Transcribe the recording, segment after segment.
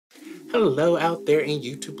Hello out there in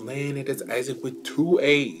YouTube land. It is Isaac with two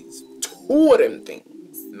A's. Two of them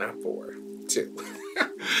things. Not four. Two.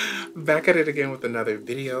 Back at it again with another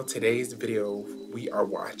video. Today's video, we are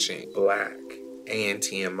watching black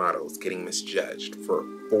antm models getting misjudged for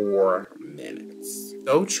 4 minutes.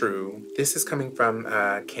 So true. This is coming from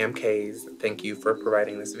Cam K's. Thank you for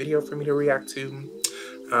providing this video for me to react to.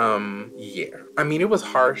 Yeah. I mean, it was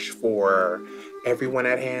harsh for everyone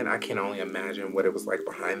at hand. I can only imagine what it was like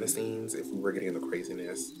behind the scenes if we were getting the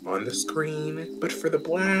craziness on the screen. But for the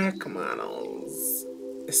black models,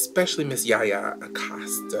 especially Miss Yaya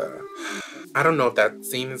Acosta, I don't know if that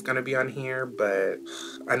scene is gonna be on here, but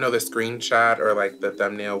I know the screenshot or like the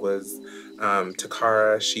thumbnail was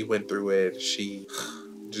Takara. She went through it. She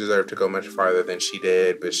deserved to go much farther than she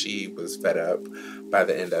did, but she was fed up by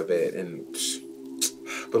the end of it.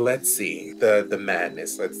 But let's see the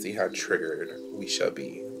madness. Let's see how triggered we shall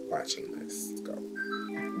be watching this. Let's go.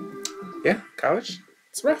 Yeah, college.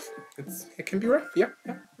 It's rough. It can be rough. Yeah.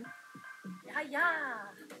 Yeah.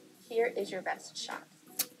 Here is your best shot.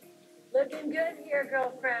 Looking good here,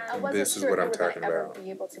 girlfriend. I wasn't This is sure what I'm you would talking ever about. be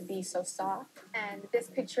able to be so soft, and this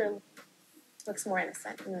picture looks more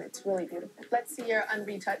innocent, and it's really beautiful. Let's see your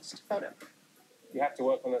unretouched photo. You have to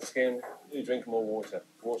work on the skin. You drink more water.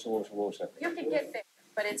 Water, water, water. You can get there,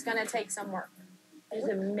 but it's gonna take some work. It's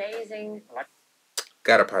amazing.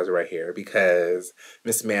 Gotta pause right here because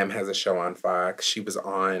Miss Ma'am has a show on Fox. She was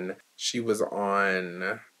on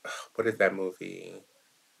what is that movie?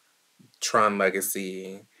 Tron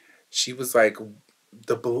Legacy. She was like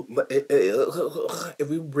if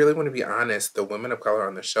we really want to be honest, the women of color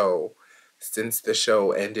on the show, since the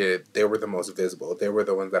show ended, they were the most visible. They were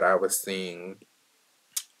the ones that I was seeing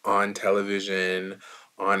on television,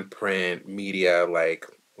 on print, media. Like,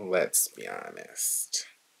 let's be honest.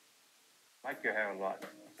 Like your hair a lot.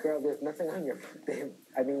 Girl, there's nothing on your...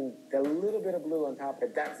 I mean, a little bit of blue on top,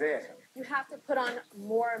 but that's it. You have to put on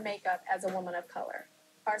more makeup as a woman of color.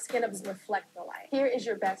 Our skin doesn't reflect the light. Here is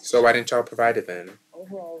your best So why didn't y'all provide it then?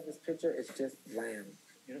 Overall, this picture is just bland.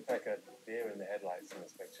 You look like a deer in the headlights in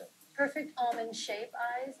this picture. Perfect almond shape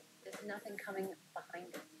eyes. There's nothing coming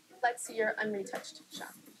behind it. Let's see your unretouched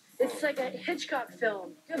shot. It's like a Hitchcock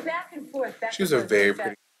film. Go back and forth. She was a very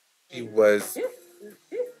pretty...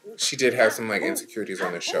 She did have some like insecurities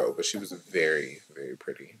on the show, but she was very, very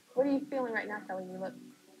pretty. What are you feeling right now, Kelly? You look...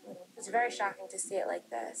 It's very shocking to see it like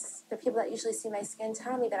this. The people that usually see my skin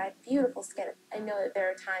tell me that I have beautiful skin. I know that there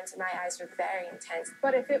are times when my eyes are very intense.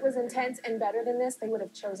 But if it was intense and better than this, they would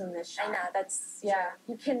have chosen this shot. I know, that's... Yeah.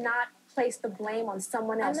 You cannot place the blame on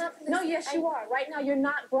someone else. I'm not... No, yes, you are. Right now, you're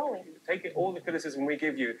not growing. Take it, all the criticism we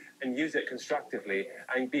give you and use it constructively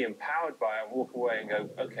and be empowered by it and walk away and go,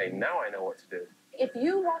 okay, now I know what to do. If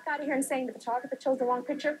you walk out of here and saying the photographer chose the wrong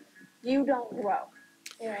picture, you don't grow.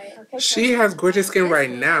 Right. Okay, She has gorgeous skin right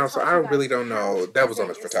now, so I really don't know. That was on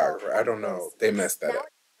the photographer. I don't know. They messed that now up.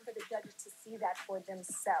 it's for the judges to see that for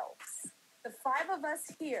themselves. The 5 of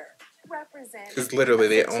us here represent... Because literally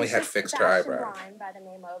they only had fixed her eyebrow. ...by the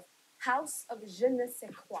name of House of Je ne sais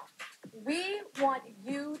quoi. We want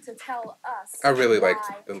you to tell us... I really liked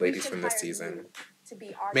why the we ladies should from this hire season. you to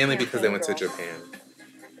be our Mainly because they went to campaign girl. Japan.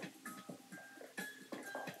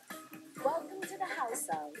 Welcome to the house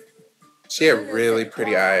of... She had really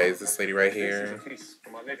pretty eyes, this lady right This is a here. piece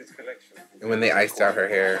from our latest collection. And when they iced out her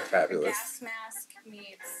hair, The fabulous. gas mask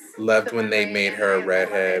meets Loved when they made her a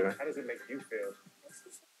redhead. How does it make you feel?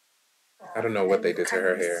 I don't know what they did to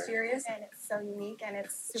her hair. mysterious, and it's so unique, and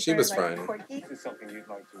it's super, She was like, fun. quirky. This is something you'd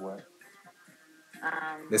like to wear.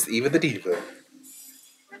 Miss Eva the Diva.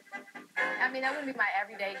 I mean, that wouldn't be my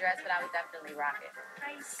everyday dress, but I would definitely rock it.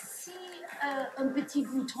 I see un petit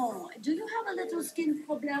bouton. Do you have a little skin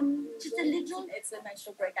problem? Just a little? It's a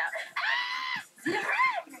menstrual breakout.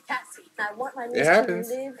 Cassie, I want my It niece to happens.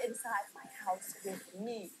 live inside my house with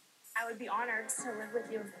me. I would be honored to live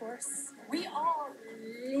with you, of course. We all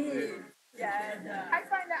live together. I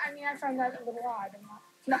find that a little odd. I'm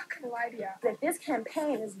not gonna lie to you. If this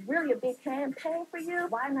campaign is really a big campaign for you,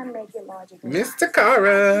 why not make it larger? than Miss life?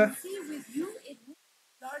 Takara. See, with you, it was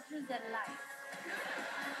larger than life.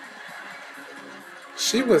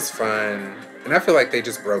 She was fun. And I feel like they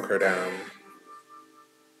just broke her down.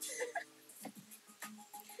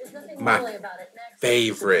 There's nothing My really about it. Next.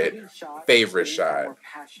 favorite shot. More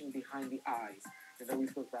passion behind the eyes. It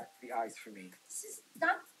always goes back to the eyes for me. This is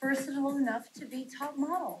not versatile enough to be top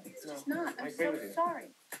model. It's just not. I I'm agree so with you.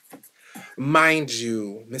 sorry. Mind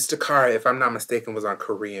you, Miss Takara, if I'm not mistaken, was on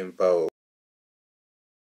Korean Vogue.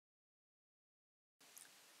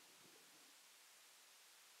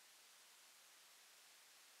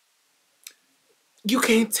 You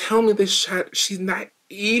can't tell me this shot. She's not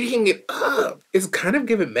eating it up. It's kind of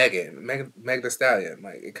giving Meg the Stallion.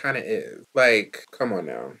 Like, it kind of is. Like, come on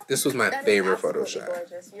now. This was my That is favorite photo absolutely shot.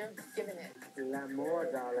 gorgeous. You're giving it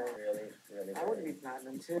L'amour, darling. Really. I want to be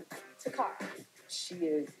platinum too. to Cara. She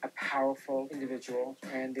is a powerful individual,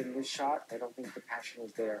 and in this shot, I don't think the passion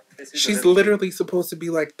was there. She's literally supposed to be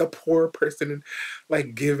like the poor person,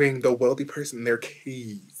 like giving the wealthy person their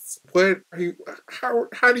keys. What are you?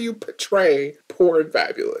 How do you portray poor and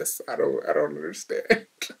fabulous? I don't understand.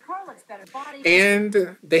 Car looks better. Body.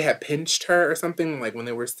 And they had pinched her or something, like when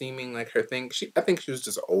they were steaming like her thing. I think she was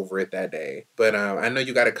just over it that day. But I know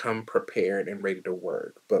you got to come prepared and ready to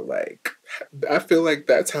work. But like, I feel like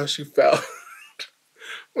that's how she felt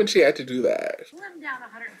when she had to do that. Slim down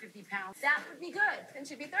 150 pounds. That would be good. Then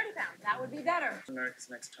she'd be 30 pounds. That would be better. America's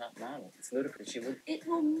Next Top Model. It's ludicrous. She looked. It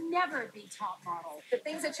will never be top model. The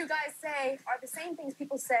things that you guys say are the same things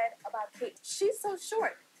people said about Kate. She's so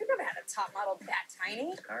short. We've never had a top model that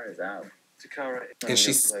tiny. Takara's out. Takara. And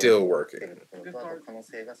she's still working. Good part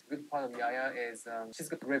of Yaya is she's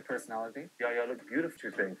got a great personality. Yaya looked beautiful. She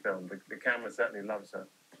was being filmed. The camera certainly loves her.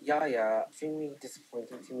 Yaya, extremely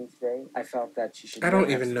disappointing to me today. I felt that she should. I don't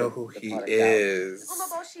even know who he is.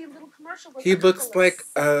 Umaboshi little commercial was He looks ridiculous.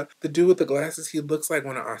 like the dude with the glasses. He looks like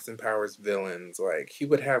one of Austin Powers' villains. Like, he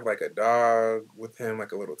would have like a dog with him,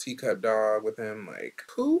 like a little teacup dog with him. Like,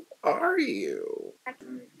 who are you?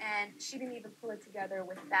 And she didn't even pull it together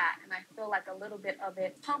with that. And I feel like a little bit of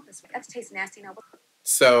it pompous. That tastes nasty now.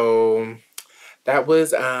 So that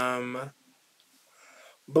was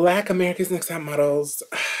Black America's Next Top Models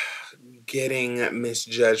getting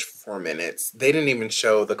misjudged for 4 minutes. They didn't even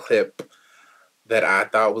show the clip that I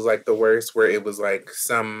thought was like the worst, where it was like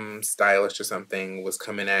some stylist or something was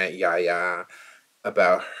coming at Yaya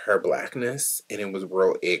about her blackness, and it was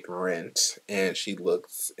real ignorant, and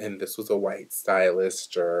this was a white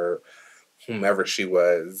stylist or whomever she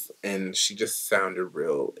was, and she just sounded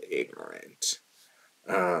real ignorant.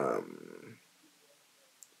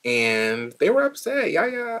 And they were upset.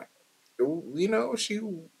 Yaya, you know, she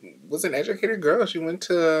was an educated girl. She went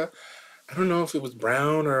to, I don't know if it was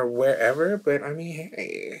Brown or wherever, but I mean,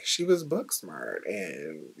 hey, she was book smart,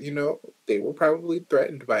 and, you know, they were probably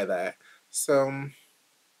threatened by that. So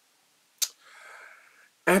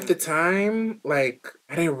at the time, like,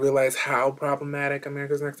 I didn't realize how problematic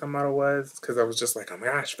America's Next Top Model was, because I was just like, oh my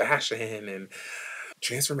gosh, fashion and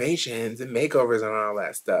transformations and makeovers and all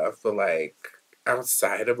that stuff. But like,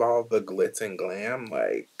 outside of all the glitz and glam,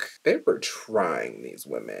 like, they were trying, these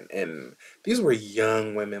women, and these were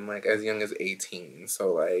young women, like as young as 18.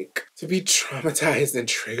 So like, to be traumatized and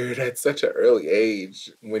triggered at such an early age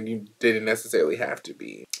when you didn't necessarily have to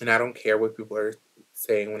be. And I don't care what people are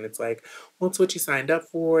saying when it's like, well, it's what you signed up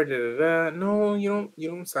for, da da da. No, you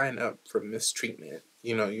don't sign up for mistreatment.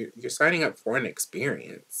 You know, you're signing up for an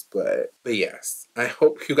experience. But yes, I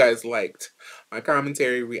hope you guys liked my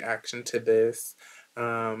commentary reaction to this.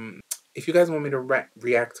 If you guys want me to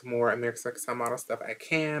react to more America's Next Top Model stuff, I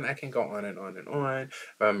can go on and on and on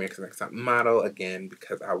about America's Next Top Model, again,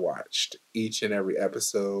 because I watched each and every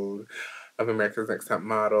episode of America's Next Top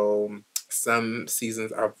Model. Some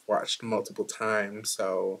seasons I've watched multiple times,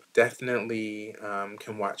 so definitely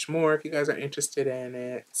can watch more if you guys are interested in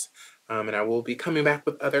it. And I will be coming back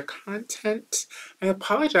with other content. I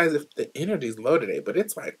apologize if the energy's low today, but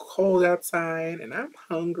it's like cold outside and I'm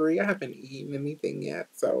hungry. I haven't eaten anything yet,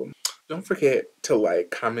 so don't forget to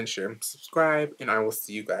like, comment, share, and subscribe, and I will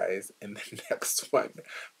see you guys in the next one.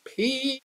 Peace!